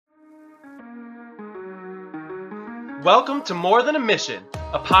Welcome to More Than a Mission,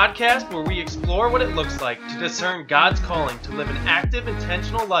 a podcast where we explore what it looks like to discern God's calling to live an active,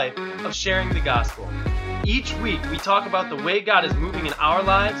 intentional life of sharing the gospel. Each week, we talk about the way God is moving in our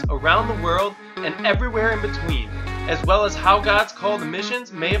lives, around the world, and everywhere in between, as well as how God's call to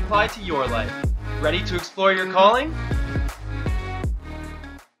missions may apply to your life. Ready to explore your calling?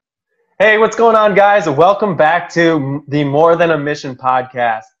 Hey, what's going on, guys? Welcome back to the More Than a Mission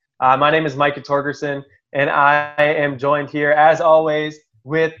podcast. My name is Micah Torgerson, and I am joined here, as always,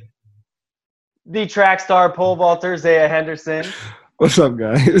 with the track star pole vaulter, Zaya Henderson. What's up,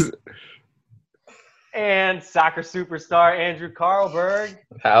 guys? And soccer superstar, Andrew Carlberg.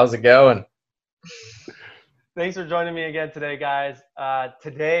 How's it going? Thanks for joining me again today, guys.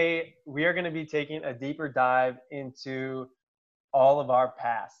 Today, we are going to be taking a deeper dive into all of our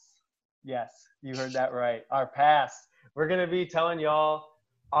pasts. Yes, you heard that right. Our past. We're going to be telling y'all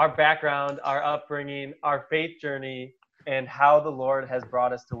our background, our upbringing, our faith journey, and how the Lord has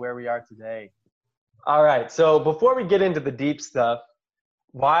brought us to where we are today. All right, so before we get into the deep stuff,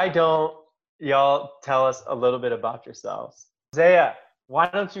 why don't y'all tell us a little bit about yourselves? Zaya, why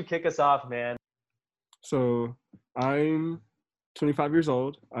don't you kick us off, man? So I'm 25 years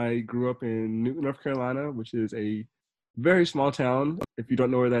old. I grew up in Newton, North Carolina, which is a very small town. If you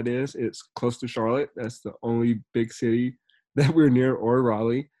don't know where that is, it's close to Charlotte. That's the only big city that we're near, or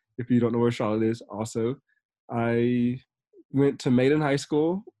Raleigh, if you don't know where Charlotte is also. I went to Maiden High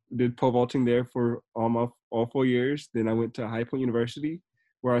School, did pole vaulting there for all 4 years. Then I went to High Point University,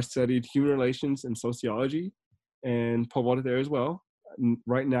 where I studied human relations and sociology, and pole vaulted there as well.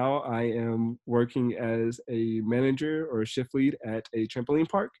 Right now, I am working as a manager or a shift lead at a trampoline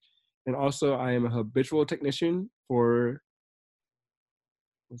park. And also, I am a habitual technician for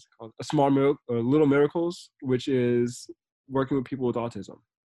what's it called? Little Miracles, which is working with people with autism.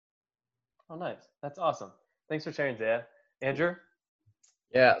 Oh, nice. That's awesome. Thanks for sharing, Zaya. Andrew?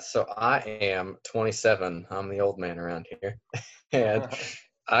 Yeah, so I am 27. I'm the old man around here. And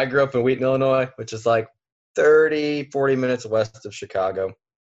I grew up in Wheaton, Illinois, which is like 40 minutes west of Chicago.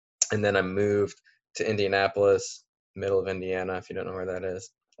 And then I moved to Indianapolis, middle of Indiana, if you don't know where that is.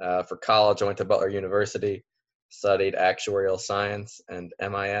 For college, I went to Butler University, studied actuarial science and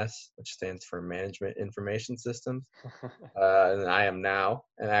MIS, which stands for Management Information Systems. And I am now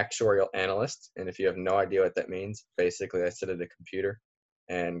an actuarial analyst. And if you have no idea what that means, basically I sit at a computer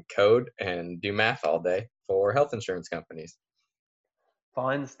and code and do math all day for health insurance companies.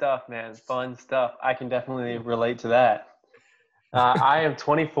 Fun stuff, man. Fun stuff. I can definitely relate to that. I am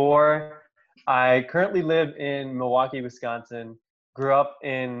 24. I currently live in Milwaukee, Wisconsin. Grew up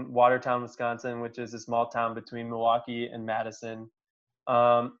in Watertown, Wisconsin, which is a small town between Milwaukee and Madison.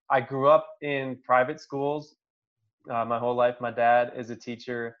 I grew up in private schools my whole life. My dad is a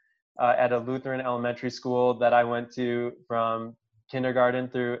teacher at a Lutheran elementary school that I went to from kindergarten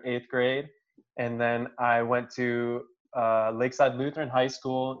through 8th grade. And then I went to Lakeside Lutheran High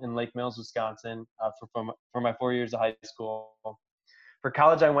School in Lake Mills, Wisconsin for my 4 years of high school. For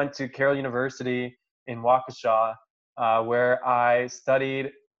college, I went to Carroll University in Waukesha, where I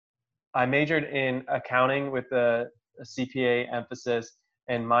majored in accounting with a CPA emphasis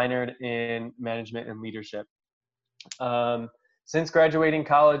and minored in management and leadership. Since graduating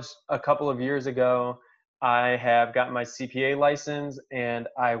college a couple of years ago, I have gotten my CPA license, and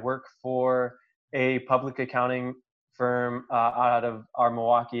I work for a public accounting firm out of our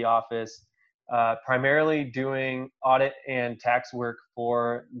Milwaukee office, primarily doing audit and tax work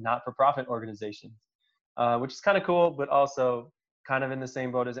for not-for-profit organizations. Which is kind of cool, but also kind of in the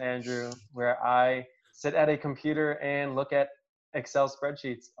same boat as Andrew, where I sit at a computer and look at Excel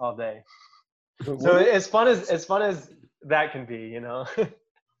spreadsheets all day. So as fun as that can be, you know.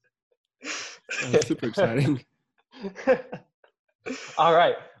 Super exciting. All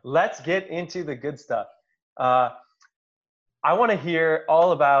right, let's get into the good stuff. I want to hear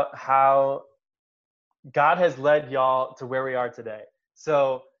all about how God has led y'all to where we are today.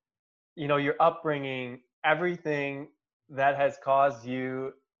 So, you know, your upbringing, everything that has caused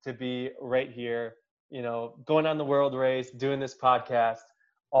you to be right here, you know, going on the world race, doing this podcast,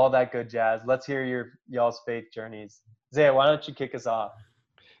 all that good jazz. Let's hear y'all's faith journeys. Zaya, why don't you kick us off?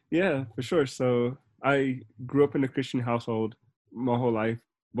 Yeah, for sure. So I grew up in a Christian household my whole life.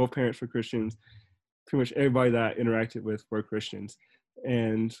 Both parents were Christians. Pretty much everybody that I interacted with were Christians.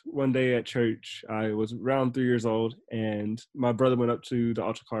 And one day at church, I was around 3 years old, and my brother went up to the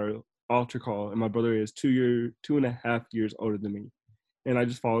altar call, and my brother is 2.5 years older than me. And I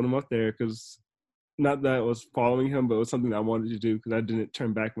just followed him up there because, not that I was following him, but it was something that I wanted to do because I didn't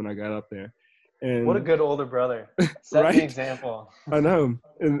turn back when I got up there. And what a good older brother. Set right? the example. I know.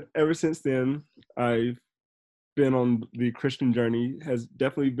 And ever since then, I've been on the Christian journey has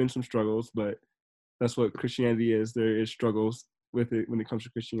definitely been some struggles, but that's what Christianity is. There is struggles with it when it comes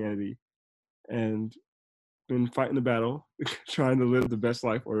to Christianity, and been fighting the battle, trying to live the best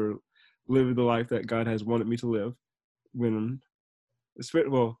life or live the life that God has wanted me to live. When,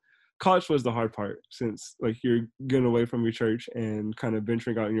 well, college was the hard part since like you're getting away from your church and kind of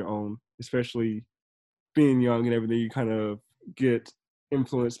venturing out on your own, especially being young and everything. You kind of get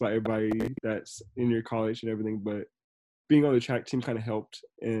influenced by everybody that's in your college and everything, but being on the track team kind of helped,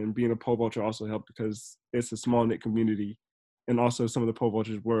 and being a pole vaulter also helped because it's a small knit community, and also some of the pole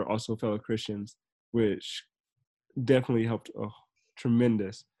vaulters were also fellow Christians, which definitely helped a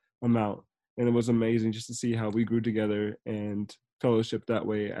tremendous amount. And it was amazing just to see how we grew together and fellowship that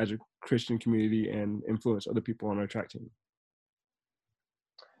way as a Christian community and influence other people on our track team.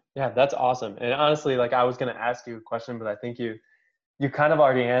 Yeah, that's awesome. And honestly, like I was going to ask you a question, but I think you kind of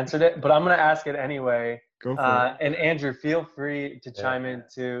already answered it, but I'm going to ask it anyway. Go for it. And Andrew, feel free to chime in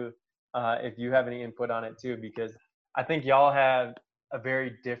too if you have any input on it too, because I think y'all have a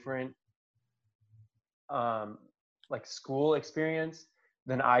very different like school experience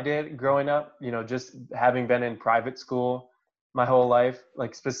than I did growing up, you know, just having been in private school my whole life,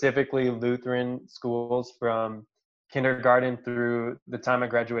 like specifically Lutheran schools from kindergarten through the time I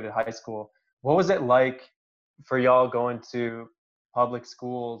graduated high school. What was it like for y'all going to public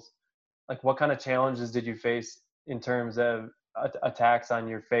schools? Like what kind of challenges did you face in terms of attacks on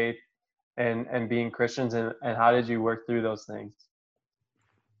your faith and being Christians, and how did you work through those things?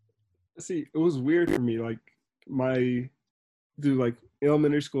 See, it was weird for me. Like my through like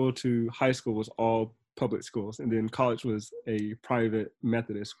elementary school to high school was all public schools, and then college was a private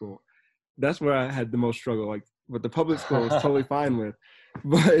Methodist school. That's where I had the most struggle. Like, but the public school I was totally fine with,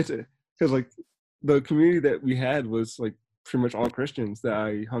 but because like the community that we had was like pretty much all Christians that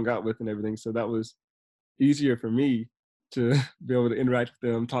I hung out with and everything, so that was easier for me to be able to interact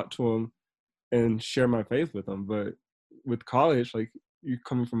with them, talk to them, and share my faith with them. But with college, like you're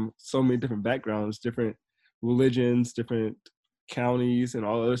coming from so many different backgrounds, different religions, different counties, and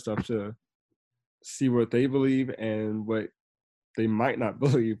all other stuff to see what they believe and what they might not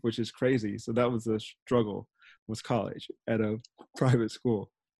believe, which is crazy. So that was a struggle, was college at a private school.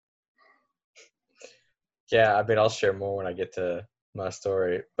 Yeah, I mean, I'll share more when I get to my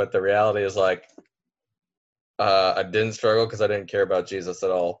story. But the reality is, like, I didn't struggle because I didn't care about Jesus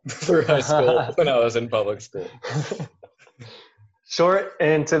at all through high school when I was in public school. Short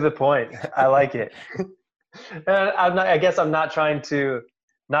and to the point. I like it. And I guess I'm not trying to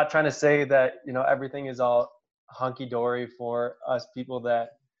say that, you know, everything is all hunky dory for us people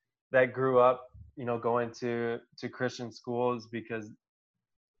that grew up, you know, going to Christian schools, because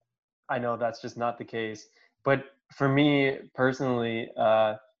I know that's just not the case. But for me personally,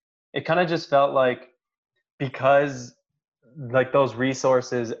 it kind of just felt like, because like those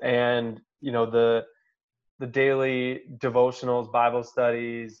resources and, you know, the daily devotionals, Bible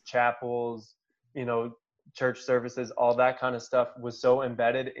studies, chapels, you know, church services, all that kind of stuff was so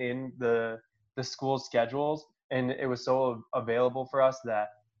embedded in the school schedules, and it was so available for us that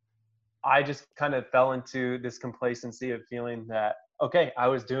I just kind of fell into this complacency of feeling that, okay, I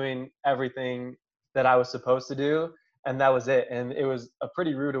was doing everything that I was supposed to do, and that was it. And it was a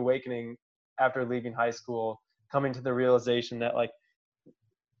pretty rude awakening after leaving high school, coming to the realization that like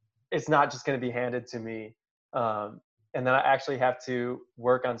it's not just going to be handed to me, and then I actually have to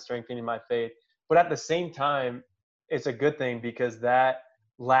work on strengthening my faith. But at the same time, it's a good thing, because that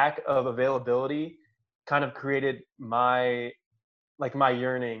lack of availability kind of created my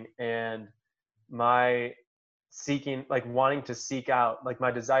yearning and my seeking, like wanting to seek out, like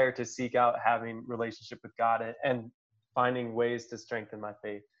my desire to seek out having relationship with God, and finding ways to strengthen my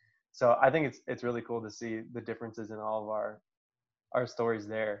faith. So I think it's really cool to see the differences in all of our stories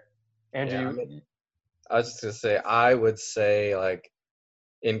there. Andrew, Yeah, I mean, I was just gonna say, I would say, like,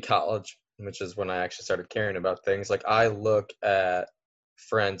 in college, which is when I actually started caring about things, like I look at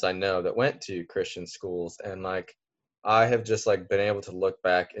friends I know that went to Christian schools, and like I have just like been able to look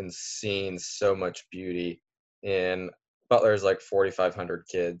back and seen so much beauty in Butler's like 4,500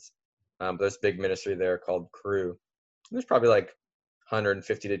 kids. There's a big ministry there called Cru. There's probably like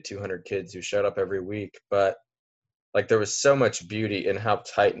 150 to 200 kids who showed up every week, but like there was so much beauty in how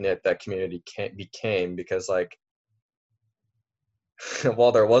tight knit that community became, because like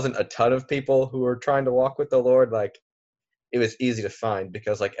while there wasn't a ton of people who were trying to walk with the Lord, like it was easy to find,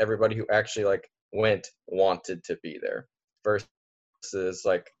 because like everybody who actually like went wanted to be there, versus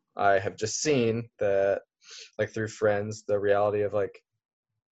like I have just seen that like through friends, the reality of like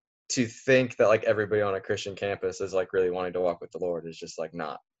to think that like everybody on a Christian campus is like really wanting to walk with the Lord is just like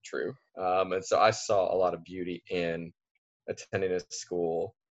not true. And so I saw a lot of beauty in attending a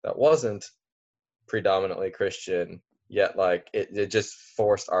school that wasn't predominantly Christian, yet like it just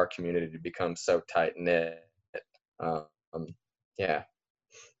forced our community to become so tight knit. Um, yeah.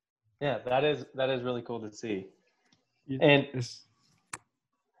 Yeah, that is really cool to see. Yeah, And it's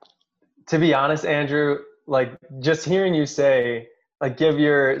to be honest, Andrew, like just hearing you say, like, give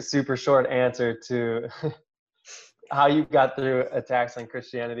your super short answer to how you got through attacks on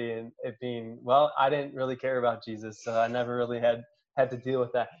Christianity and it being, well, I didn't really care about Jesus, so I never really had to deal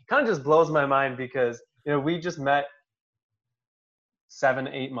with that. Kind of just blows my mind because we just met 7,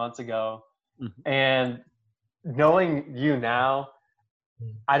 8 months ago, mhm. and knowing you now,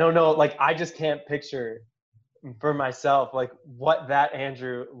 I don't know, like I just can't picture for myself like what that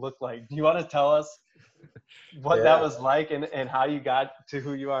Andrew looked like. Do you want to tell us what that Yeah. was like and how you got to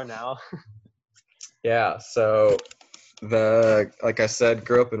who you are now? Yeah. So like I said,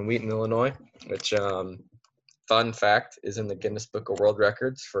 grew up in Wheaton, Illinois, which fun fact is in the Guinness Book of World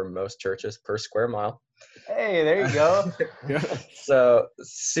Records for most churches per square mile. Hey, there you go. Yeah. So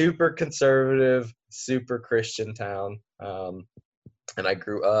super conservative, super Christian town. And I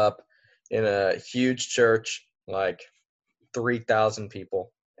grew up in a huge church, like 3,000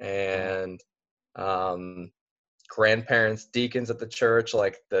 people, and um, grandparents, deacons at the church.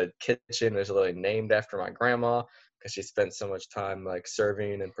 Like the kitchen was literally named after my grandma because she spent so much time like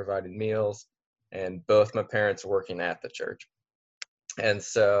serving and providing meals, and both my parents working at the church. And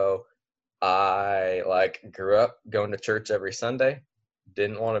so I like grew up going to church every Sunday.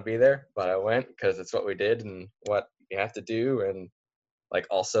 Didn't want to be there, but I went because it's what we did and what you have to do. And like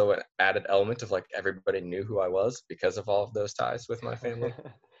also an added element of like everybody knew who I was because of all of those ties with my family.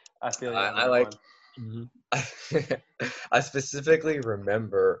 I feel you on I that like one. Mhm. I specifically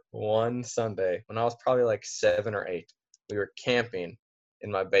remember one Sunday when I was probably like 7 or 8. We were camping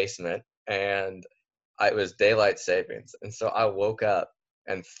in my basement, and it was daylight savings, and so I woke up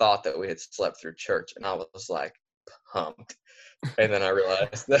and thought that we had slept through church, and I was like pumped. And then I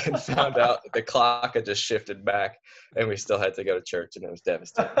realized that and found out that the clock had just shifted back, and we still had to go to church, and it was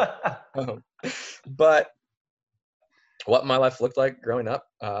devastating. Um, but what my life looked like growing up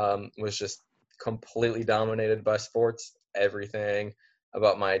was just completely dominated by sports. Everything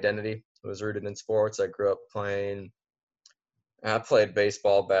about my identity was rooted in sports. I played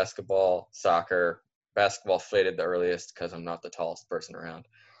baseball, basketball, soccer. Basketball faded the earliest because I'm not the tallest person around.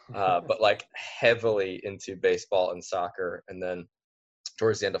 But like heavily into baseball and soccer. And then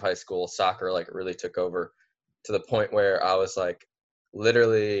towards the end of high school, soccer like really took over to the point where I was like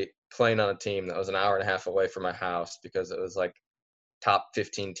literally playing on a team that was an hour and a half away from my house because it was like top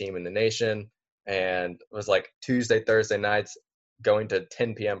 15 team in the nation, and it was like Tuesday, Thursday nights, going to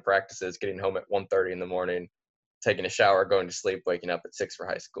 10 p.m. practices, getting home at 1:30 in the morning, taking a shower, going to sleep, waking up at 6 for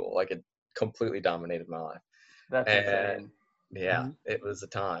high school. Like it completely dominated my life. That's And insane. yeah, Mhm. it was a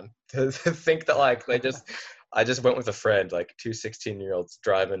time to think that like I just went with a friend, like two 16-year-olds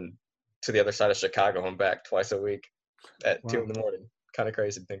driving to the other side of Chicago and back twice a week at 2 Wow. in the morning. Kind of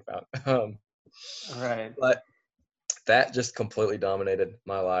crazy to think about. Right. But that just completely dominated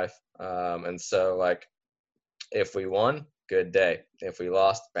my life. And so like if we won, good day. If we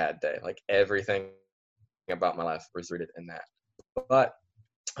lost, bad day. Like everything about my life was rooted in that. But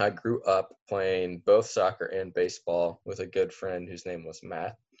I grew up playing both soccer and baseball with a good friend whose name was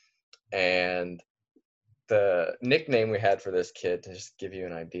Matt. And the nickname we had for this kid, to just give you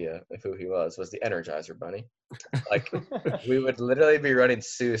an idea of who he was the Energizer Bunny. Like we would literally be running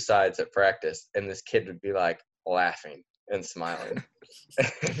suicides at practice, and this kid would be like laughing and smiling.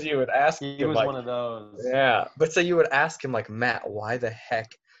 And you would ask He him was like, one of those. yeah, but so you would ask him like, Matt, why the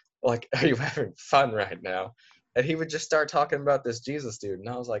heck, like, are you having fun right now? And he would just start talking about this Jesus dude, and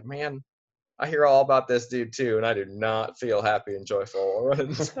I was like, man, I hear all about this dude too, and I do not feel happy and joyful or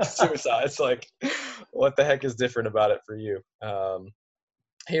running suicides. Like, what the heck is different about it for you?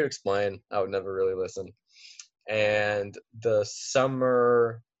 He would explain. I would never really listen. And the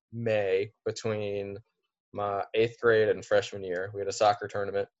summer May between my 8th grade and freshman year, we had a soccer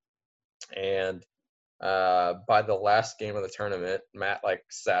tournament, and by the last game of the tournament, Matt like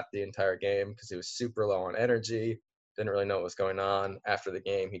sat the entire game because he was super low on energy, didn't really know what was going on. After the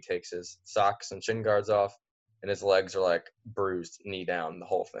game, he takes his socks and shin guards off, and his legs are like bruised, knee down, the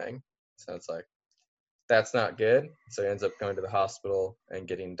whole thing. So it's like that's not good. So he ends up going to the hospital and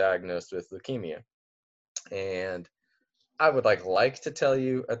getting diagnosed with leukemia. And I would like to tell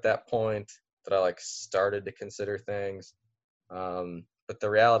you at that point that I like started to consider things, but the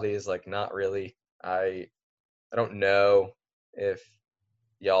reality is like not really. I don't know if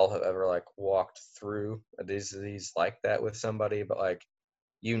y'all have ever like walked through a disease like that with somebody, but like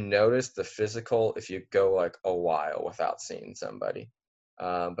you notice the physical if you go like a while without seeing somebody.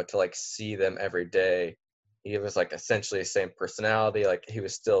 But to like see them every day, he was like essentially the same personality. Like he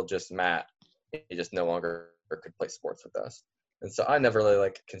was still just Matt. He just no longer could play sports with us. And so I never really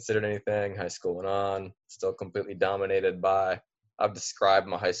like considered anything. High school went on, still completely dominated by. I've described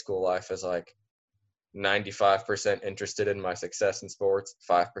my high school life as like 95% interested in my success in sports,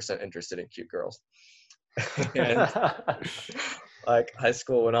 5% interested in cute girls. And like high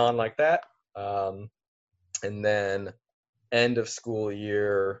school went on like that. And then end of school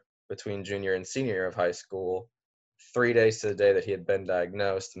year between junior and senior year of high school, 3 days to the day that he had been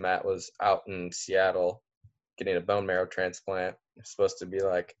diagnosed, Matt was out in Seattle getting a bone marrow transplant. It was supposed to be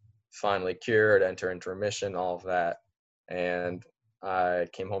like finally cured, enter into remission, all of that. And I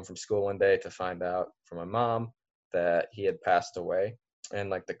came home from school one day to find out from my mom that he had passed away. And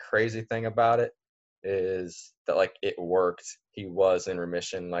like the crazy thing about it is that like it worked. He was in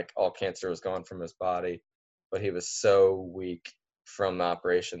remission, like all cancer was gone from his body, but he was so weak from the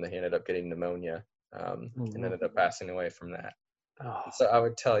operation that he ended up getting pneumonia, and ended up passing away from that. Oh. So I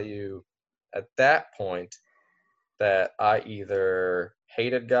would tell you at that point that I either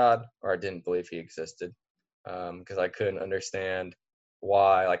hated God or I didn't believe he existed, because I couldn't understand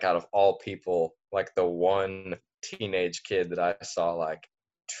why, like out of all people, like the one teenage kid that I saw like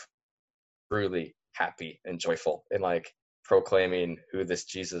truly happy and joyful and like proclaiming who this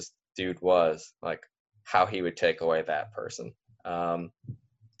Jesus dude was, like how he would take away that person. And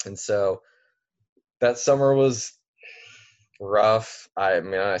so that summer was rough. I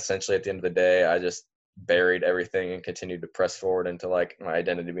mean, essentially at the end of the day, I just buried everything and continued to press forward into like my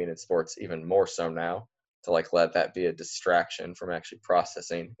identity being in sports even more so now, to like let that be a distraction from actually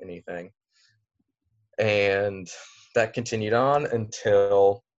processing anything. And that continued on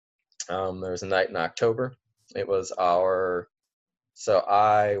until there was a night in October. It was so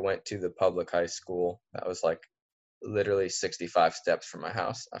I went to the public high school that was like literally 65 steps from my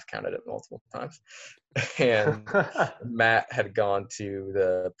house. I've counted it multiple times. And Matt had gone to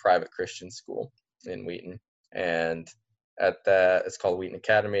the private Christian school in Wheaton. And at that, it's called Wheaton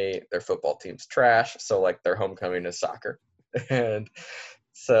Academy. Their football team's trash. So like their homecoming is soccer. And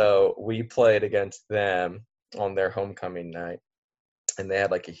so we played against them on their homecoming night. And they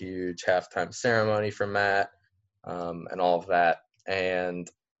had like a huge halftime ceremony for Matt, and all of that. And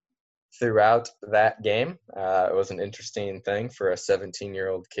throughout that game, it was an interesting thing for a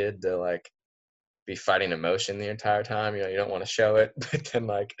 17-year-old kid to like be fighting emotion the entire time. You know, you don't want to show it, but then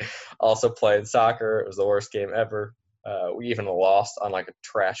like also playing soccer. It was the worst game ever. We even lost on like a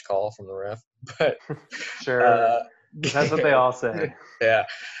trash call from the ref. But Sure. That's what they all say. Yeah.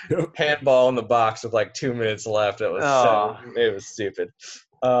 Handball in the box with like 2 minutes left. It was stupid.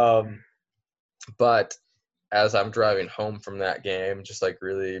 But as I'm driving home from that game, just like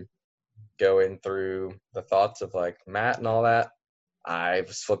really going through the thoughts of like Matt and all that, I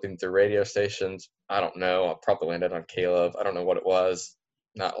was flipping through radio stations. I don't know. I probably landed on Caleb. I don't know what it was.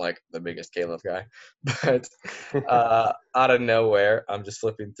 Not like the biggest Caleb guy. But out of nowhere, I'm just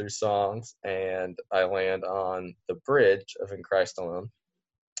flipping through songs and I land on the bridge of In Christ Alone.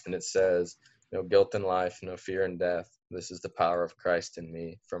 And it says, no guilt in life, no fear in death. This is the power of Christ in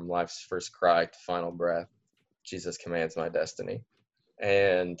me. From life's first cry to final breath, Jesus commands my destiny.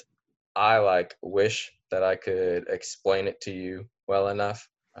 And I like wish that I could explain it to you well enough.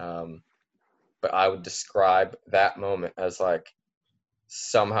 But I would describe that moment as like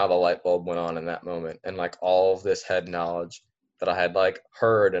somehow the light bulb went on in that moment. And like all of this head knowledge that I had like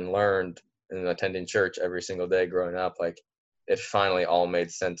heard and learned in attending church every single day growing up, like it finally all made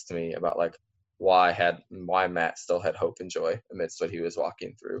sense to me about like why Matt still had hope and joy amidst what he was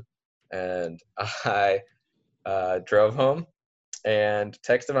walking through. And I drove home and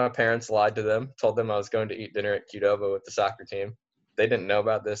texted my parents, lied to them, told them I was going to eat dinner at Qdoba with the soccer team. They didn't know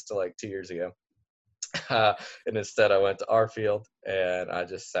about this till like 2 years ago. And instead I went to our field and I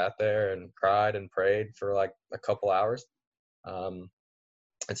just sat there and cried and prayed for like a couple hours. And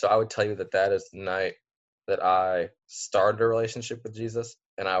so I would tell you that that is the night that I started a relationship with Jesus.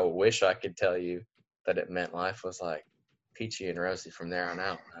 And I wish I could tell you that it meant life was like peachy and rosy from there on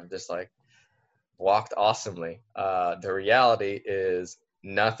out. I'm just like walked awesomely. The reality is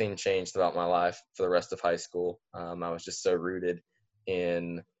nothing changed about my life for the rest of high school. I was just so rooted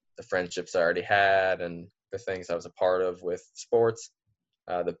in the friendships I already had and the things I was a part of with sports.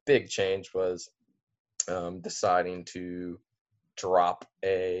 The big change was deciding to drop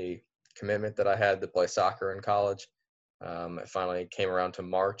a commitment that I had to play soccer in college. It finally came around to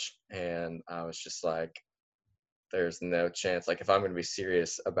March, and I was just like, there's no chance. Like, if I'm going to be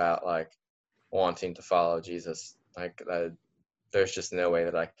serious about like wanting to follow Jesus, like there's just no way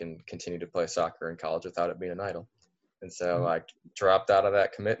that I can continue to play soccer in college without it being an idol. And so I dropped out of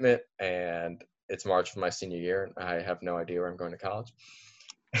that commitment, and it's March of my senior year, and I have no idea where I'm going to college.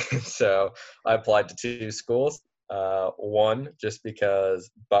 So I applied to 2 schools. One, just because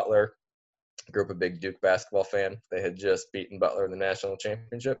Butler, grew up a big Duke basketball fan. They had just beaten Butler in the national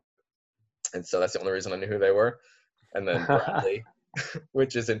championship. And so that's the only reason I knew who they were. And then Bradley,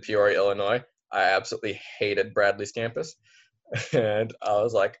 which is in Peoria, Illinois. I absolutely hated Bradley's campus. And I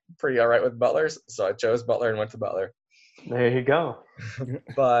was like pretty all right with Butler's. So I chose Butler and went to Butler. There you go.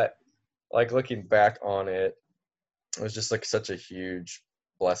 But like looking back on it, it was just like such a huge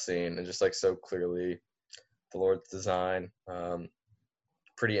blessing and just like so clearly the Lord's design.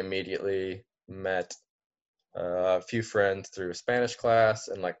 Pretty immediately met a few friends through a Spanish class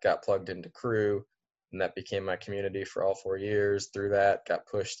and like got plugged into crew, and that became my community for all 4 years. Through that, got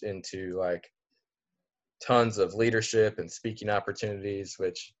pushed into like tons of leadership and speaking opportunities,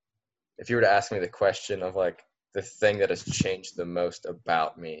 which if you were to ask me the question of like the thing that has changed the most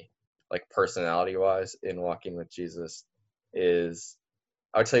about me, like personality wise in walking with Jesus, is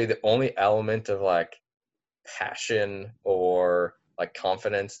I would tell you the only element of like passion or like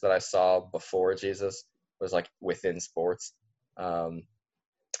confidence that I saw before Jesus was like within sports. But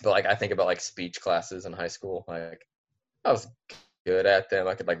like I think about like speech classes in high school, like I was good at them.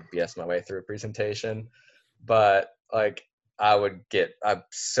 I could like BS my way through a presentation, but like I'm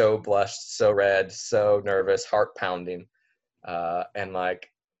so blushed, so red, so nervous, heart pounding. And like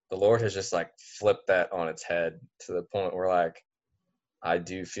the Lord has just like flipped that on its head to the point where like I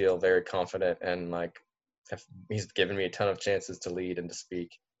do feel very confident and like he's given me a ton of chances to lead and to speak.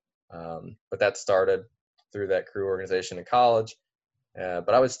 But that started through that crew organization in college.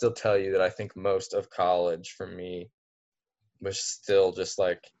 But I would still tell you that I think most of college for me was still just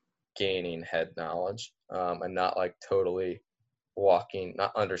like gaining head knowledge, and not like totally walking,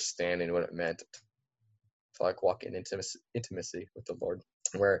 not understanding what it meant to like walk in intimacy with the Lord.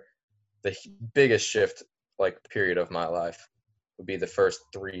 Where the biggest shift, like period of my life, would be the first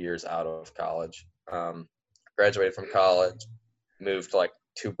 3 years out of college. Graduated from college, moved like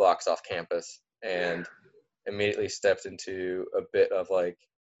 2 blocks off campus, and immediately stepped into a bit of like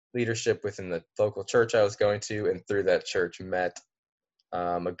leadership within the local church I was going to, and through that church met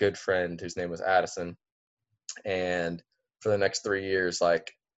a good friend whose name was Addison. And for the next 3 years,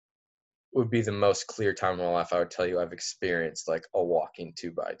 like would be the most clear time in my life I would tell you I've experienced like a walking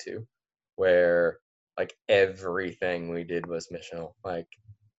 2x2, where like everything we did was missional. Like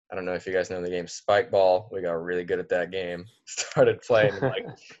I don't know if you guys know the game Spike Ball. We got really good at that game. Started playing in, like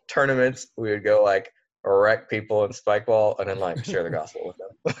tournaments. We would go like wreck people in Spike Ball and then like share the gospel with them.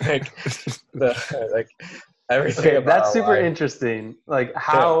 Like everything. Okay, about that's super life. interesting. Like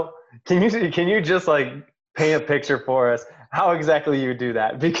how can you just like paint a picture for us how exactly you do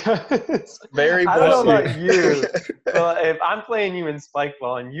that? Because Very I don't know bluntly. about you, but if I'm playing you in Spike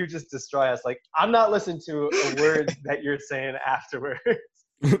Ball and you just destroy us, like I'm not listening to a word that you're saying afterwards.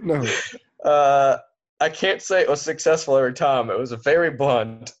 No. I can't say it was successful every time. It was very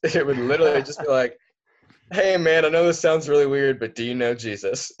blunt. It would literally just be like, hey man, I know this sounds really weird, but do you know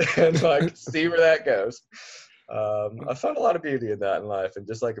Jesus? And like see where that goes. I found a lot of beauty in that in life, and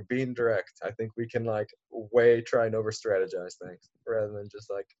just like being direct. I think we can like way try and over strategize things rather than just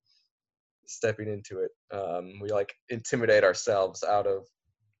like stepping into it. We like intimidate ourselves out of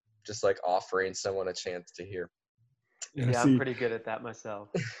just like offering someone a chance to hear. Yeah, I'm pretty good at that myself.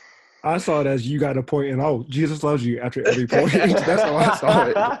 I saw it as you got a point, and oh, Jesus loves you after every point. That's how I saw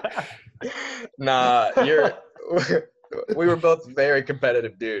it. Nah, we were both very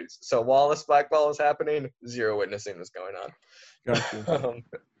competitive dudes. So while the Spike Ball was happening, zero witnessing was going on. Gotcha.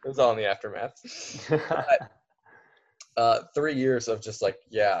 It was all in the aftermath. But 3 years of just like,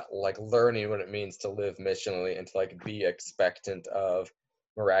 like learning what it means to live missionally and to like be expectant of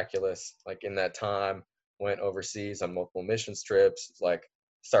miraculous. Like in that time, went overseas on multiple mission trips, like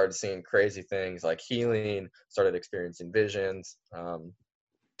started seeing crazy things like healing, started experiencing visions,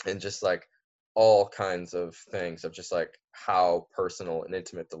 and just like all kinds of things of just like how personal and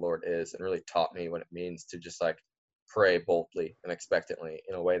intimate the Lord is, and really taught me what it means to just like pray boldly and expectantly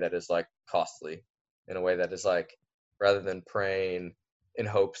in a way that is like costly, in a way that is like, rather than praying in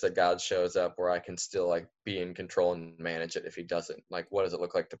hopes that God shows up where I can still like be in control and manage it if he doesn't, like what does it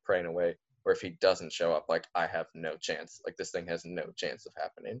look like to pray in a way where if he doesn't show up, like I have no chance, like this thing has no chance of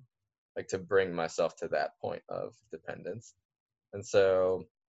happening, like to bring myself to that point of dependence. And so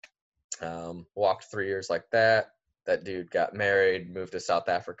walked 3 years like that. That dude got married, moved to South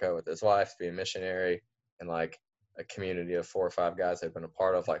Africa with his wife to be a missionary, and like a community of 4 or 5 guys I've been a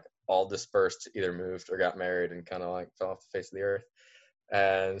part of, like all dispersed, either moved or got married and kind of like fell off the face of the earth.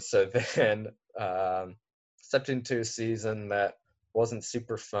 And so then stepped into a season that wasn't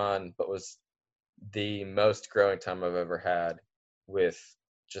super fun, but was the most growing time I've ever had, with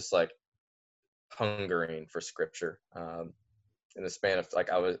just like hungering for scripture. In the span of like,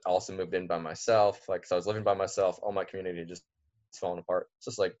 I was also moved in by myself, like, so I was living by myself, all my community just falling apart. It's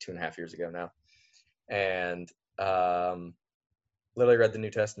just like 2.5 years ago now. And literally read the New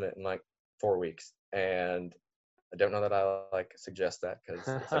Testament in like 4 weeks. And I don't know that I like suggest that, because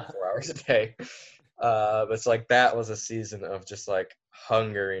it's like 4 hours a day. But it's like, that was a season of just like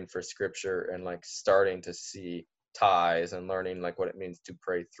hungering for scripture and like starting to see ties and learning like what it means to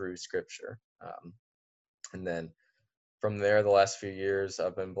pray through scripture. And then from there, the last few years,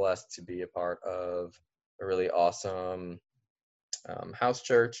 I've been blessed to be a part of a really awesome house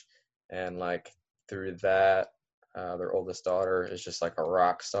church. And like through that, their oldest daughter is just like a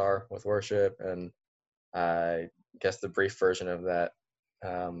rock star with worship. And I guess the brief version of that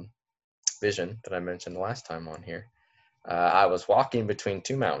vision that I mentioned the last time on here, I was walking between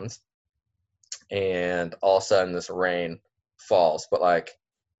 2 mountains, and all of a sudden this rain falls, but like,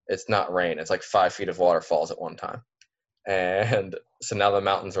 it's not rain, it's like 5 feet of water falls at one time. And so now the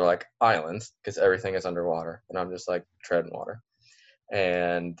mountains are like islands because everything is underwater, and I'm just like treading water.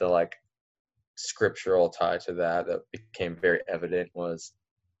 And the like scriptural tie to that became very evident was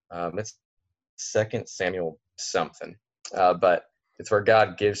it's 2 Samuel something, but it's where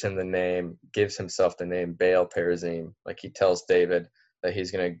God gives himself the name Baal Perazim. Like, he tells David that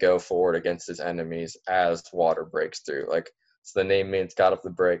he's going to go forward against his enemies as water breaks through. Like, so the name means God of the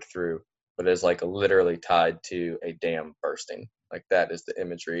breakthrough, but is like literally tied to a dam bursting. Like, that is the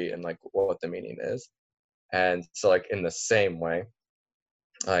imagery and like what the meaning is. And so like in the same way,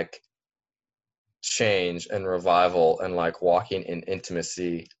 like change and revival and like walking in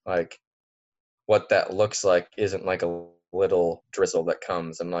intimacy, like what that looks like isn't like a little drizzle that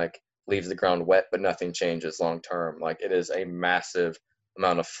comes and like leaves the ground wet but nothing changes long term. Like, it is a massive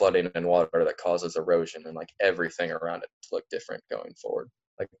amount of flooding and water that causes erosion and like everything around it to look different going forward.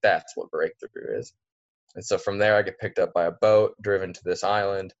 Like, that's what breakthrough is. And so from there, I get picked up by a boat, driven to this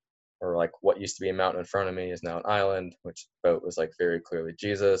island, or like what used to be a mountain in front of me is now an island, which the boat was like very clearly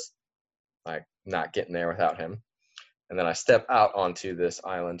Jesus, like not getting there without him. And then I step out onto this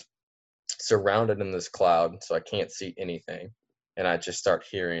island, surrounded in this cloud, so I can't see anything. And I just start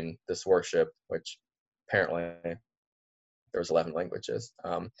hearing this worship, which apparently there's 11 languages.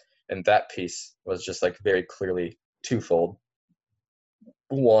 And that piece was just like very clearly twofold.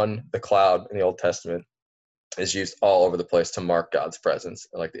 One, the cloud in the Old Testament is used all over the place to mark God's presence.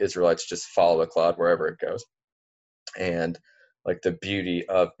 Like, the Israelites just follow the cloud wherever it goes. And like the beauty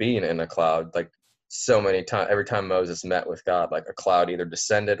of being in a cloud, like so many times, every time Moses met with God, like a cloud either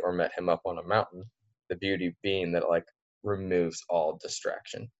descended or met him up on a mountain. The beauty being that it like removes all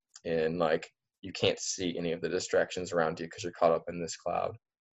distraction, and like you can't see any of the distractions around you because you're caught up in this cloud.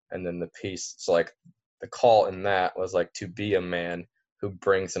 And then the peace, so like the call in that was like to be a man who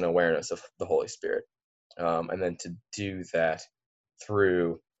brings an awareness of the Holy Spirit. And then to do that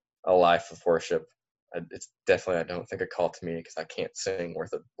through a life of worship. It's definitely, I don't think, a call to me because I can't sing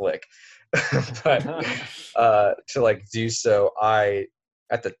worth a lick. But to like do so, I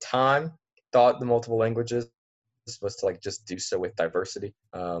at the time thought the multiple languages was to like just do so with diversity.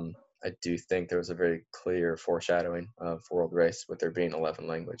 I do think there was a very clear foreshadowing of world race with there being 11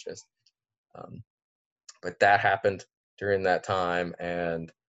 languages. But that happened during that time,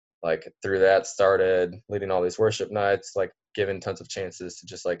 and like through that started leading all these worship nights, like given tons of chances to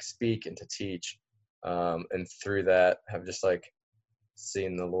just like speak and to teach. And through that have just like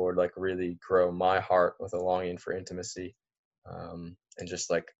seen the Lord like really grow my heart with a longing for intimacy, and just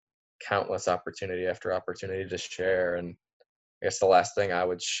like countless opportunity after opportunity to share. And I guess the last thing I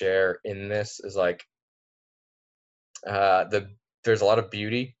would share in this is like there's a lot of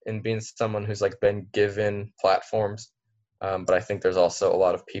beauty in being someone who's like been given platforms, but I think there's also a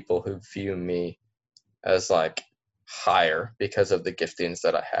lot of people who view me as like higher because of the giftings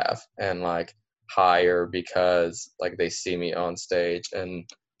that I have, and like higher because like they see me on stage. And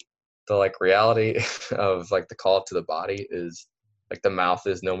the like reality of like the call to the body is like the mouth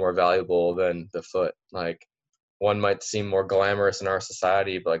is no more valuable than the foot. Like, one might seem more glamorous in our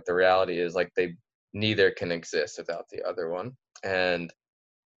society, but like the reality is like they neither can exist without the other one. And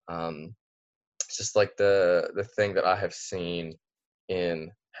it's just like the thing that I have seen in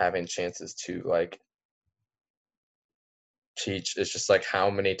having chances to like teach is just like how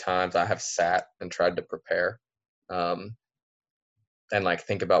many times I have sat and tried to prepare and like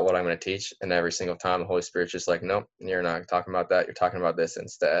think about what I'm going to teach. And every single time the Holy Spirit's just like, nope, you're not talking about that. You're talking about this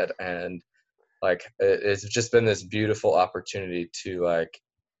instead. And like, it's just been this beautiful opportunity to like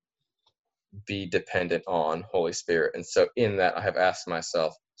be dependent on Holy Spirit. And so in that, I have asked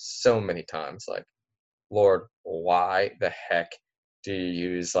myself so many times, like, Lord, why the heck do you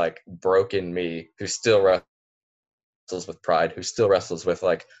use like broken me who still wrestles with pride, who still wrestles with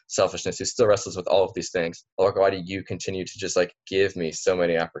like selfishness, who still wrestles with all of these things? Lord, why do you continue to just like give me so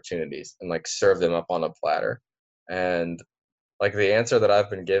many opportunities and like serve them up on a platter? And like the answer that I've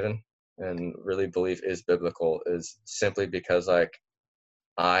been given and really believe is biblical is simply because like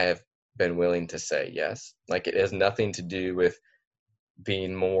I have been willing to say yes. Like it has nothing to do with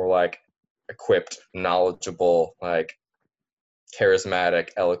being more like equipped, knowledgeable, like charismatic,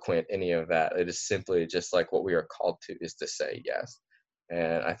 eloquent, any of that. It is simply just like what we are called to is to say yes.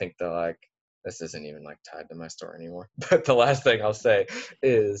 And I think that like this isn't even like tied to my story anymore. But the last thing I'll say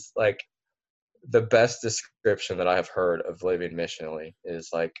is like the best description that I have heard of living missionally is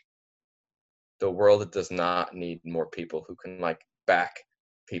like the world does not need more people who can like back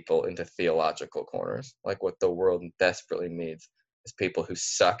people into theological corners. Like what the world desperately needs is people who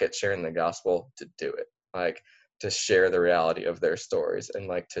suck at sharing the gospel to do it. Like to share the reality of their stories and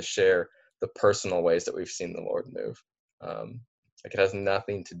like to share the personal ways that we've seen the Lord move. Like it has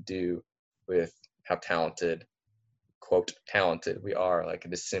nothing to do with how talented, quote, talented we are. Like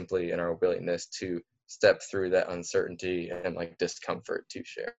it is simply in our willingness to step through that uncertainty and like discomfort to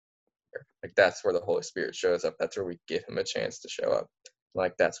share. Like that's where the Holy Spirit shows up. That's where we give him a chance to show up.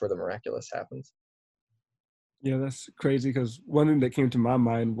 Like that's where the miraculous happens. Yeah, that's crazy because one thing that came to my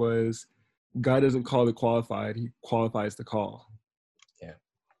mind was God doesn't call the qualified, he qualifies the call. Yeah,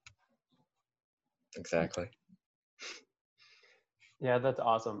 exactly. Yeah, that's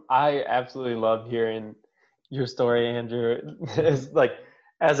awesome. I absolutely love hearing your story, Andrew. It's like,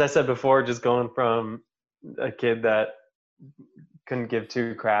 as I said before, just going from a kid that couldn't give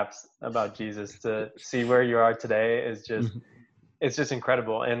two craps about Jesus to see where you are today is just, it's just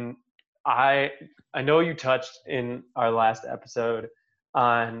incredible. And I I know you touched in our last episode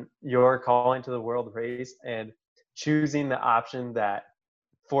on your calling to the world race and choosing the option that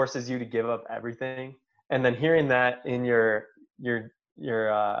forces you to give up everything. And then hearing that in your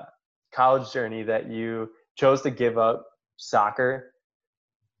college journey that you chose to give up soccer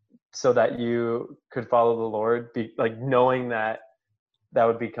so that you could follow the Lord, like knowing that that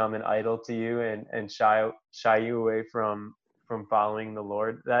would become an idol to you and shy you away from following the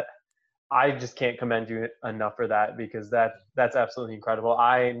Lord. That I just can't commend you enough for that, because that's absolutely incredible.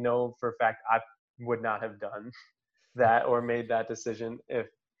 I know for a fact I would not have done that or made that decision if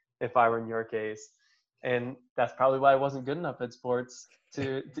I were in your case. And that's probably why I wasn't good enough at sports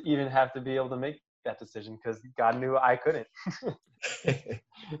to even have to be able to make that decision, because God knew I couldn't.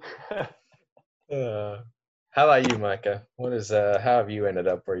 How about you, Micah? What is how have you ended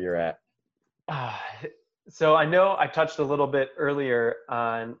up where you're at? So I know I touched a little bit earlier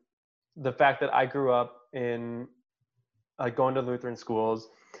on the fact that I grew up in going to Lutheran schools.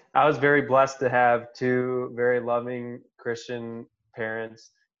 I was very blessed to have two very loving Christian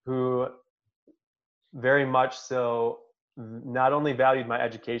parents who very much so not only valued my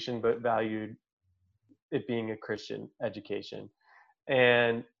education, but valued it being a Christian education.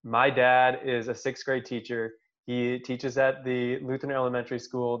 And my dad is a sixth grade teacher. He teaches at the Lutheran elementary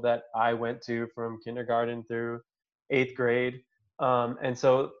school that I went to from kindergarten through eighth grade. And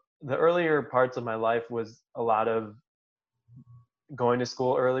so the earlier parts of my life was a lot of going to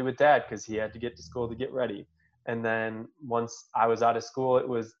school early with dad because he had to get to school to get ready. And then once I was out of school, it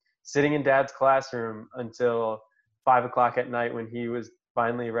was sitting in dad's classroom until 5 o'clock at night when he was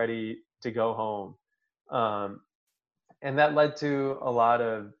finally ready to go home. And that led to a lot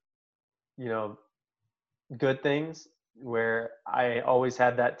of, you know, good things where I always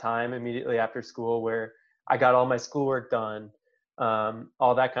had that time immediately after school where I got all my schoolwork done,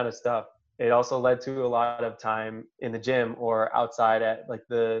 all that kind of stuff. It also led to a lot of time in the gym or outside at like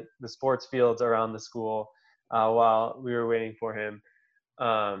the sports fields around the school while we were waiting for him.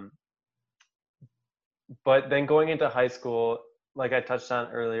 Um, but then going into high school, like I touched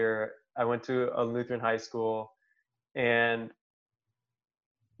on earlier, I went to a Lutheran high school, and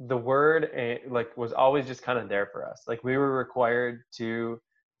the word like was always just kind of there for us. Like we were required to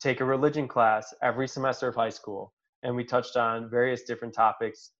take a religion class every semester of high school, and we touched on various different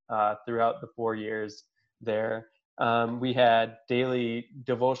topics throughout the 4 years there. We had daily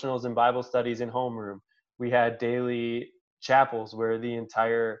devotionals and Bible studies in homeroom. We had daily chapels where the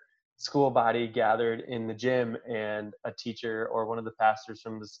entire school body gathered in the gym, and a teacher or one of the pastors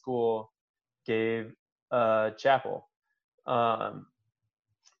from the school gave a chapel.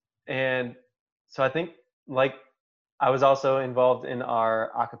 And so I think, like, I was also involved in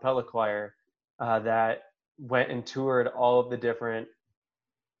our a cappella choir that went and toured all of the different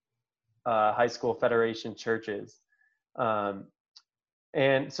high school federation churches. Um,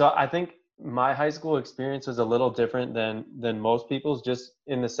 and so I think my high school experience was a little different than most people's, just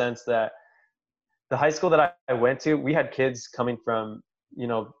in the sense that the high school that I went to, we had kids coming from, you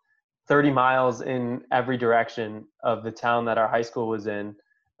know, 30 miles in every direction of the town that our high school was in,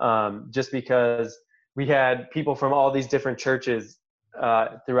 just because we had people from all these different churches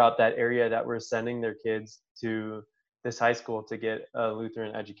throughout that area that were sending their kids to this high school to get a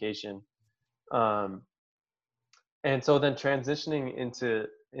Lutheran education. Um, and so then transitioning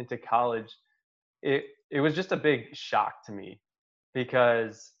into college, it was just a big shock to me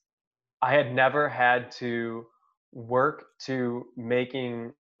because I had never had to work to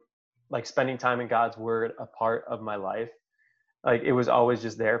making, like, spending time in God's word a part of my life. Like, it was always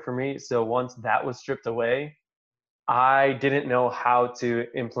just there for me. So once that was stripped away, I didn't know how to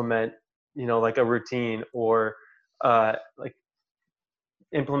implement, like a routine or like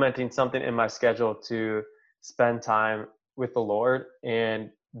implementing something in my schedule to spend time with the Lord. And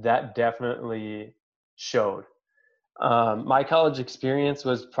that definitely showed. My college experience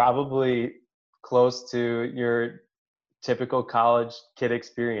was probably close to your typical college kid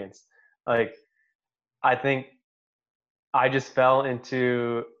experience. Like, I think I just fell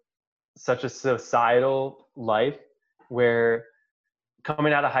into such a societal life where,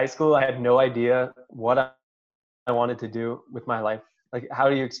 coming out of high school, I had no idea what I wanted to do with my life. Like, how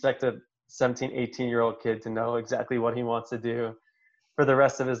do you expect a 17, 18-year-old kid to know exactly what he wants to do for the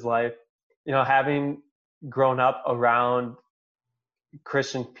rest of his life? Having grown up around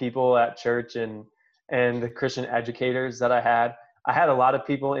Christian people at church and the Christian educators that I had a lot of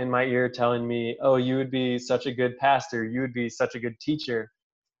people in my ear telling me, "Oh, you would be such a good pastor. You would be such a good teacher."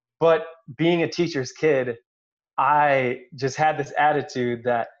 But being a teacher's kid, I just had this attitude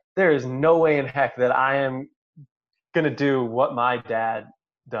that there is no way in heck that I am going to do what my dad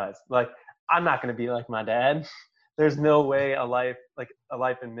does. Like, I'm not going to be like my dad. There's no way a life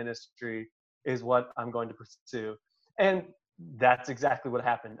in ministry is what I'm going to pursue. And that's exactly what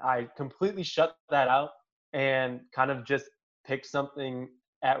happened. I completely shut that out and kind of just picked something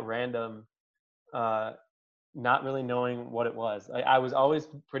at random, uh, not really knowing what it was. I was always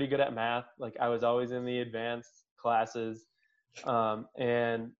pretty good at math. Like, I was always in the advanced classes,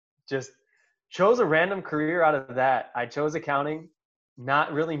 and just chose a random career out of that. I chose accounting,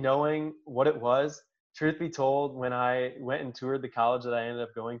 not really knowing what it was. Truth be told, when I went and toured the college that I ended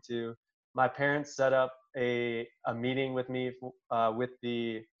up going to, my parents set up a meeting with me with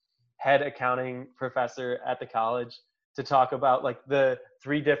the head accounting professor at the college to talk about, like, the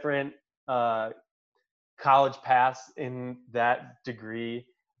three different uh, college paths in that degree.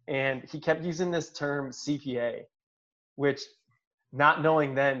 And he kept using this term CPA, which, not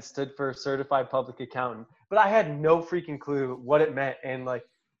knowing then, stood for certified public accountant. But I had no freaking clue what it meant. And, like,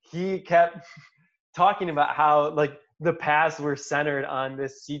 he kept talking about how, like, the paths were centered on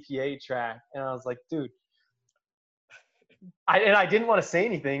this CPA track. And I was like, dude, I didn't want to say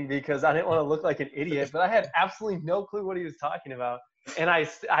anything because I didn't want to look like an idiot, but I had absolutely no clue what he was talking about. And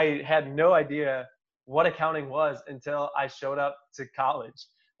I had no idea what accounting was until I showed up to college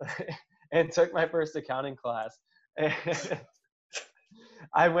and took my first accounting class. And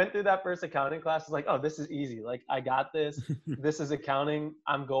I went through that first accounting class. I was like, oh, this is easy. Like, I got this. This is accounting.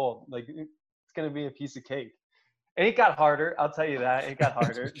 I'm gold. Like, it's going to be a piece of cake. And it got harder. I'll tell you that. It got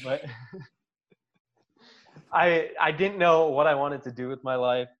harder. But I didn't know what I wanted to do with my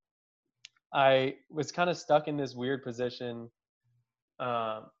life. I was kind of stuck in this weird position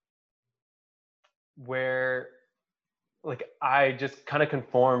um, where, like, I just kind of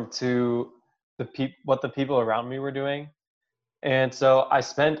conformed to what the people around me were doing. And so I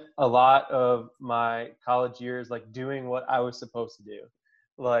spent a lot of my college years, like, doing what I was supposed to do,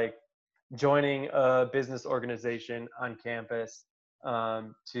 like joining a business organization on campus,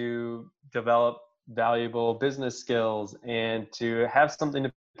 to develop valuable business skills and to have something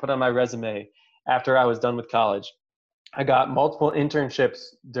to put on my resume after I was done with college. I got multiple internships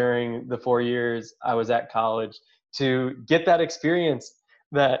during the 4 years I was at college to get that experience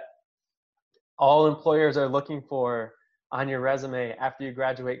that all employers are looking for on your resume after you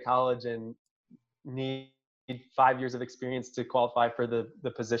graduate college and need 5 years of experience to qualify for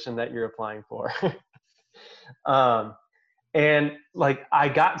the position that you're applying for. um, and, like, I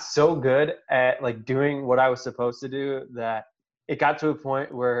got so good at, like, doing what I was supposed to do that it got to a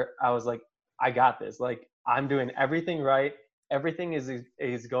point where I was like, I got this. Like, I'm doing everything right. Everything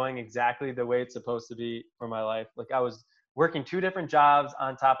is going exactly the way it's supposed to be for my life. Like, I was working 2 different jobs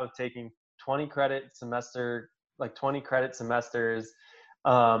on top of taking 20 credit semesters,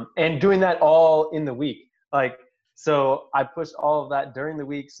 and doing that all in the week. Like, so I pushed all of that during the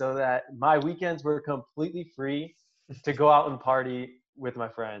week so that my weekends were completely free to go out and party with my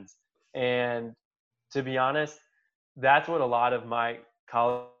friends. And to be honest, that's what a lot of my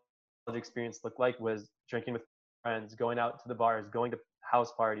college experience looked like, was drinking with friends, going out to the bars, going to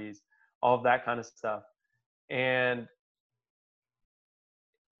house parties, all of that kind of stuff. And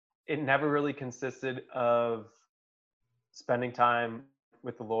it never really consisted of spending time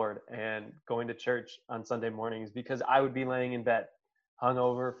with the Lord and going to church on Sunday mornings, because I would be laying in bed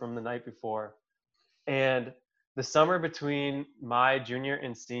hungover from the night before. And the summer between my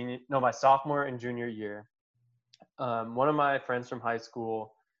sophomore and junior year, one of my friends from high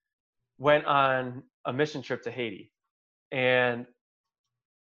school went on a mission trip to Haiti. And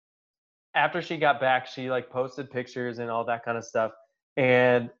after she got back, she like posted pictures and all that kind of stuff.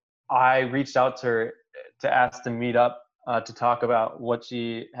 And I reached out to her to ask to meet up to talk about what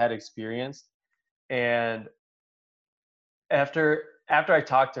she had experienced. And after I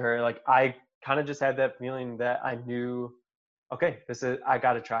talked to her, like, I kind of just had that feeling that I knew, okay, I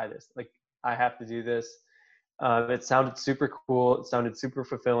got to try this. Like, I have to do this. It sounded super cool. It sounded super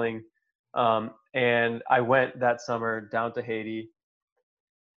fulfilling. And I went that summer down to Haiti.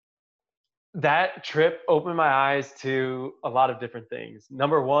 That trip opened my eyes to a lot of different things.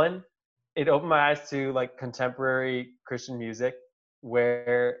 Number one, it opened my eyes to like contemporary Christian music,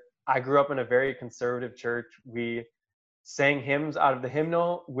 where I grew up in a very conservative church. We sang hymns out of the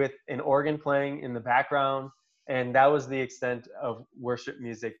hymnal with an organ playing in the background, and that was the extent of worship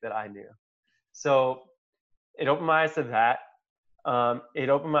music that I knew. So it opened my eyes to that. It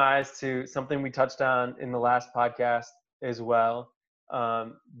opened my eyes to something we touched on in the last podcast as well,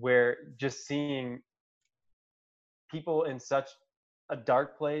 where just seeing people in such a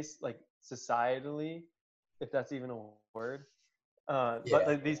dark place, like societally, if that's even a word, but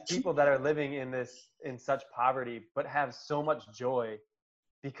like these people that are living in such poverty, but have so much joy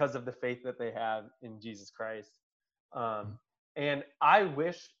because of the faith that they have in Jesus Christ. And I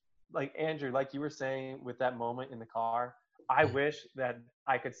wish, like Andrew, like you were saying with that moment in the car, I wish that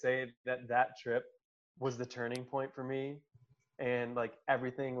I could say that trip was the turning point for me, and like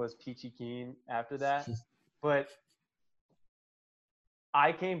everything was peachy keen after that. But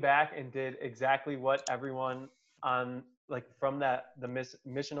I came back and did exactly what everyone on like from the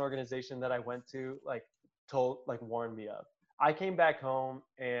mission organization that I went to warned me of. I came back home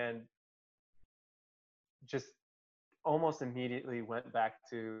and just almost immediately went back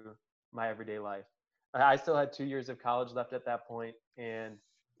to my everyday life. I still had 2 years of college left at that point, and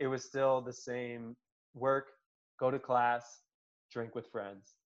it was still the same: work, go to class, drink with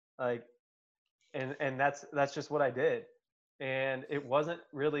friends. Like, and that's just what I did. And it wasn't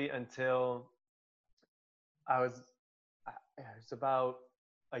really until it was about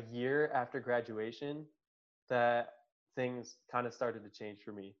a year after graduation that things kind of started to change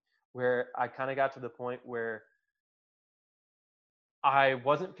for me, where I kind of got to the point where I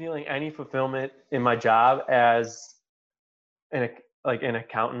wasn't feeling any fulfillment in my job as an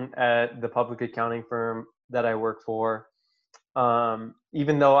accountant at the public accounting firm that I work for.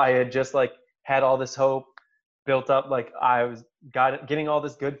 Even though I had just like had all this hope built up, like I was getting all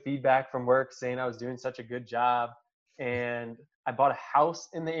this good feedback from work saying I was doing such a good job, and I bought a house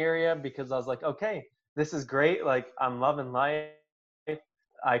in the area because I was like, okay, this is great. Like, I'm loving life.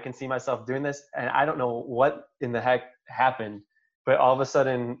 I can see myself doing this. And I don't know what in the heck happened, but all of a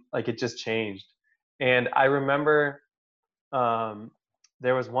sudden, like, it just changed. And I remember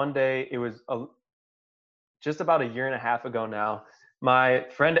there was one day, it was just about a year and a half ago now, my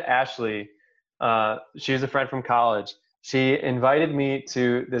friend Ashley, she was a friend from college. She invited me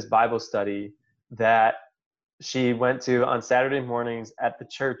to this Bible study that she went to on Saturday mornings at the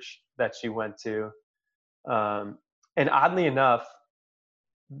church that she went to. And oddly enough,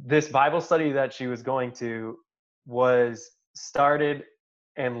 this Bible study that she was going to was started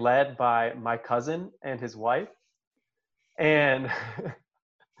and led by my cousin and his wife. And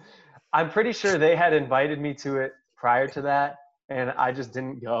I'm pretty sure they had invited me to it prior to that, and I just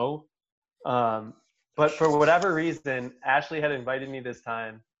didn't go. But for whatever reason, Ashley had invited me this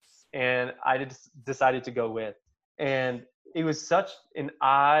time, and I just decided to go with. And it was such an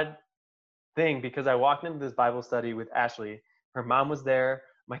odd thing because I walked into this Bible study with Ashley. Her mom was there,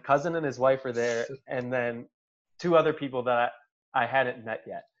 my cousin and his wife were there, and then 2 other people that I hadn't met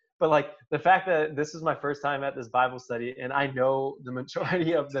yet. But like the fact that this is my first time at this Bible study and I know the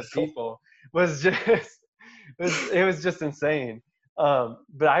majority of the people was just, it was just insane.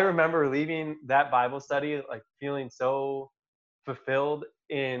 But I remember leaving that Bible study like feeling so fulfilled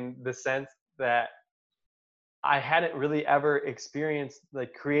in the sense that I hadn't really ever experienced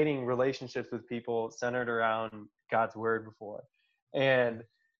like creating relationships with people centered around God's word before. And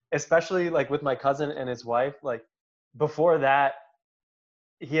especially like with my cousin and his wife, like before that,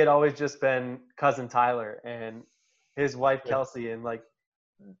 he had always just been cousin Tyler and his wife Kelsey. And like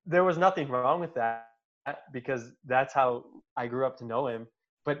there was nothing wrong with that because that's how I grew up to know him.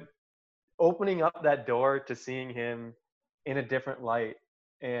 But opening up that door to seeing him in a different light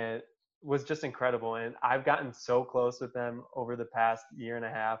and was just incredible. And I've gotten so close with them over the past year and a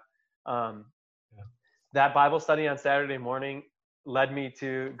half. Um, that Bible study on Saturday morning led me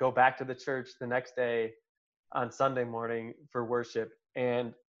to go back to the church the next day on Sunday morning for worship.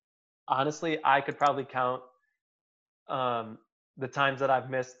 And honestly, I could probably count the times that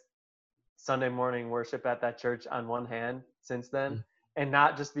I've missed Sunday morning worship at that church on one hand since then. And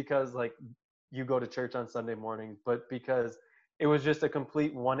not just because like you go to church on Sunday morning, but because it was just a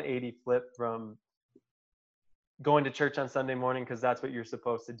complete 180 flip from going to church on Sunday morning because that's what you're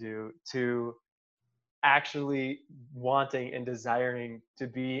supposed to do, to actually wanting and desiring to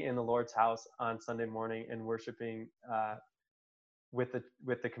be in the Lord's house on Sunday morning and worshiping with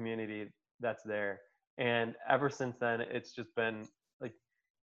the community that's there. And ever since then, it's just been like,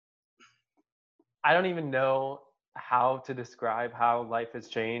 I don't even know how to describe how life has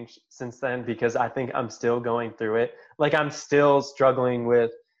changed since then, because I think I'm still going through it. Like I'm still struggling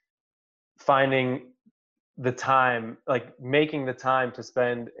with finding the time, like making the time to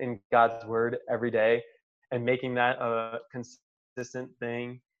spend in God's word every day and making that a consistent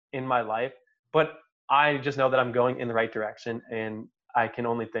thing in my life. But I just know that I'm going in the right direction and I can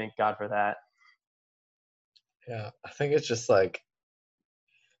only thank God for that. Yeah, I think it's just like,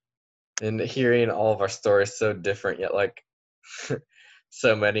 in hearing all of our stories so different, yet like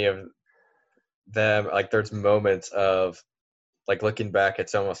so many of them, like there's moments of like looking back,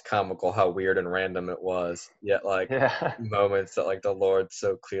 it's almost comical how weird and random it was, yet like Yeah. moments that like the Lord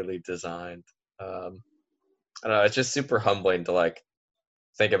so clearly designed. I don't know, it's just super humbling to like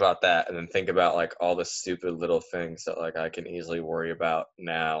think about that and then think about like all the stupid little things that like I can easily worry about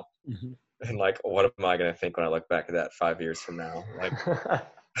now. Mhm. And like, what am I going to think when I look back at that 5 years from now? Like,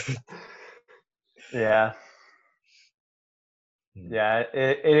 Yeah. Yeah,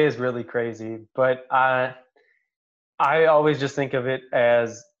 it is really crazy. But I always just think of it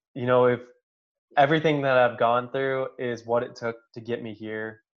as, you know, if everything that I've gone through is what it took to get me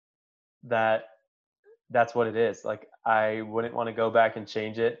here, that's what it is. Like I wouldn't want to go back and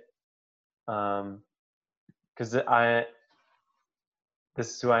change it. Because this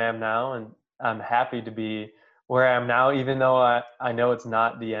is who I am now, and I'm happy to be where I am now, even though I know it's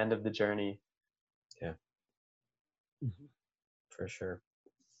not the end of the journey. yeah, Mhm. for sure.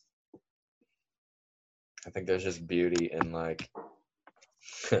 I think there's just beauty in like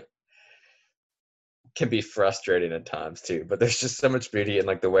can be frustrating at times too, but there's just so much beauty in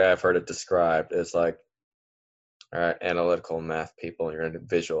like the way I've heard it described. It's like, all right, analytical math people, and you're going to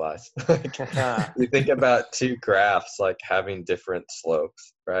visualize. Like, you think about two graphs like having different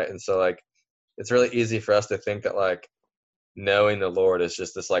slopes, right? And so like it's really easy for us to think that like knowing the Lord is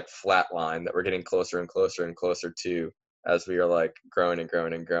just this like flat line that we're getting closer and closer and closer to as we are like growing and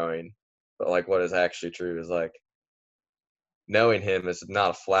growing and growing. But like what is actually true is like knowing him is not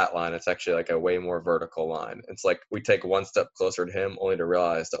a flat line. It's actually like a way more vertical line. It's like we take one step closer to him only to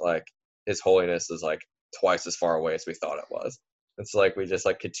realize that like his holiness is like twice as far away as we thought it was. It's like we just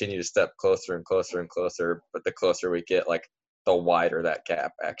like continue to step closer and closer and closer, but the closer we get, like the wider that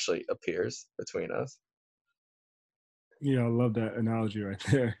gap actually appears between us. Yeah, I love that analogy right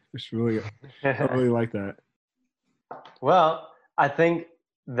there. It's really, I really like that. Well, I think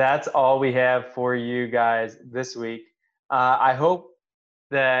that's all we have for you guys this week. I hope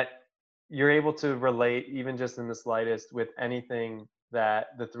that you're able to relate, even just in the slightest, with anything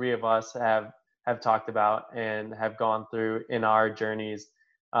that the three of us have talked about and have gone through in our journeys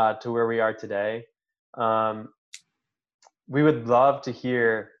to where we are today. We would love to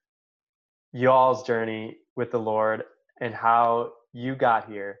hear y'all's journey with the Lord and how you got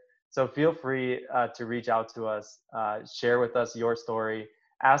here. So feel free to reach out to us, share with us your story,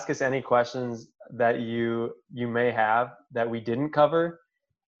 ask us any questions that you may have that we didn't cover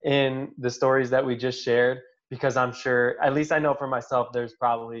in the stories that we just shared, because I'm sure, at least I know for myself, there's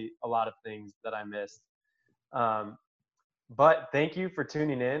probably a lot of things that I missed. But thank you for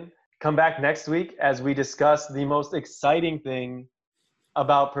tuning in. Come back next week as we discuss the most exciting thing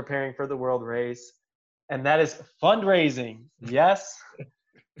about preparing for the world race, and that is fundraising. Yes,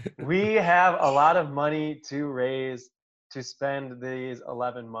 we have a lot of money to raise to spend these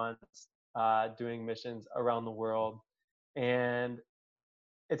 11 months doing missions around the world. And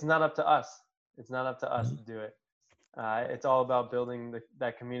it's not up to us. It's not up to us to do it. It's all about building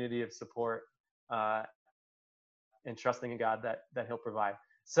that community of support and trusting in God that He'll provide.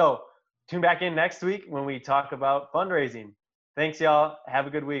 So tune back in next week when we talk about fundraising. Thanks, y'all. Have a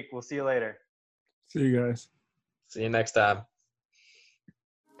good week. We'll see you later. See you guys. See you next time.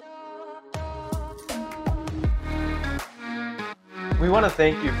 We want to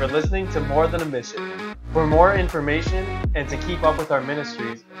thank you for listening to More Than a Mission. For more information and to keep up with our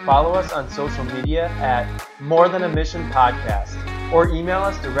ministries, follow us on social media at More Than a Mission Podcast or email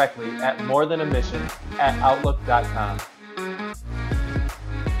us directly at morethanAmission@outlook.com.